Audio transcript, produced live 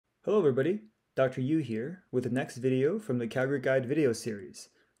Hello everybody, Dr. Yu here with the next video from the Calgary Guide Video Series,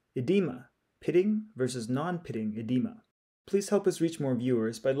 Edema, Pitting versus Non-Pitting Edema. Please help us reach more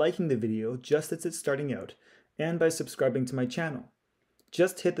viewers by liking the video just as it's starting out and by subscribing to my channel.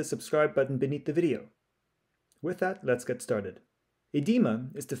 Just hit the subscribe button beneath the video. With that, let's get started. Edema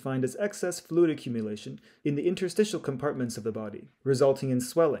is defined as excess fluid accumulation in the interstitial compartments of the body, resulting in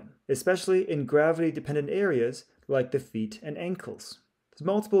swelling, especially in gravity-dependent areas like the feet and ankles. There's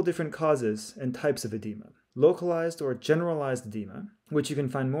multiple different causes and types of edema. Localized or generalized edema, which you can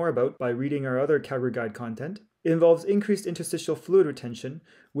find more about by reading our other Calgary Guide content, involves increased interstitial fluid retention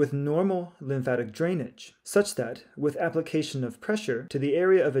with normal lymphatic drainage, such that, with application of pressure to the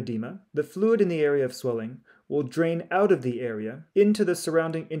area of edema, the fluid in the area of swelling will drain out of the area into the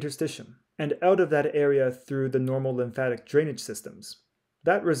surrounding interstitium, and out of that area through the normal lymphatic drainage systems.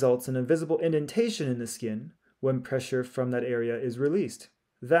 That results in a visible indentation in the skin when pressure from that area is released.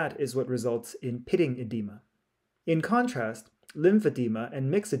 That is what results in pitting edema. In contrast, lymphedema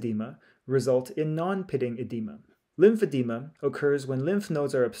and myxedema result in non-pitting edema. Lymphedema occurs when lymph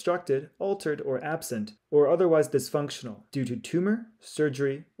nodes are obstructed, altered, or absent, or otherwise dysfunctional due to tumor,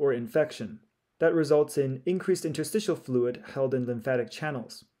 surgery, or infection. That results in increased interstitial fluid held in lymphatic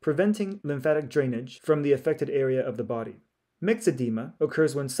channels, preventing lymphatic drainage from the affected area of the body. Myxedema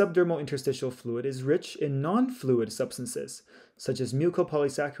occurs when subdermal interstitial fluid is rich in non-fluid substances, such as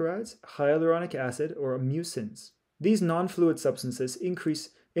mucopolysaccharides, hyaluronic acid, or mucins. These non-fluid substances increase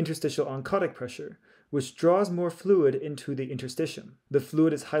interstitial oncotic pressure, which draws more fluid into the interstitium. The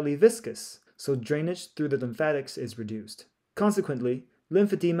fluid is highly viscous, so drainage through the lymphatics is reduced. Consequently,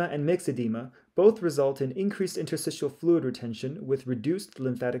 lymphedema and myxedema both result in increased interstitial fluid retention with reduced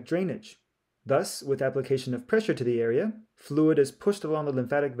lymphatic drainage. Thus, with application of pressure to the area, fluid is pushed along the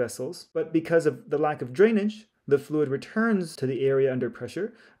lymphatic vessels, but because of the lack of drainage, the fluid returns to the area under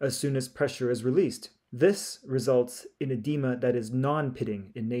pressure as soon as pressure is released. This results in edema that is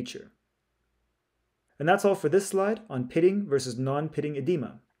non-pitting in nature. And that's all for this slide on pitting versus non-pitting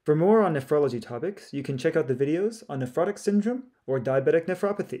edema. For more on nephrology topics, you can check out the videos on nephrotic syndrome or diabetic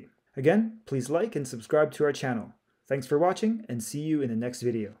nephropathy. Again, please like and subscribe to our channel. Thanks for watching and see you in the next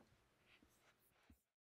video.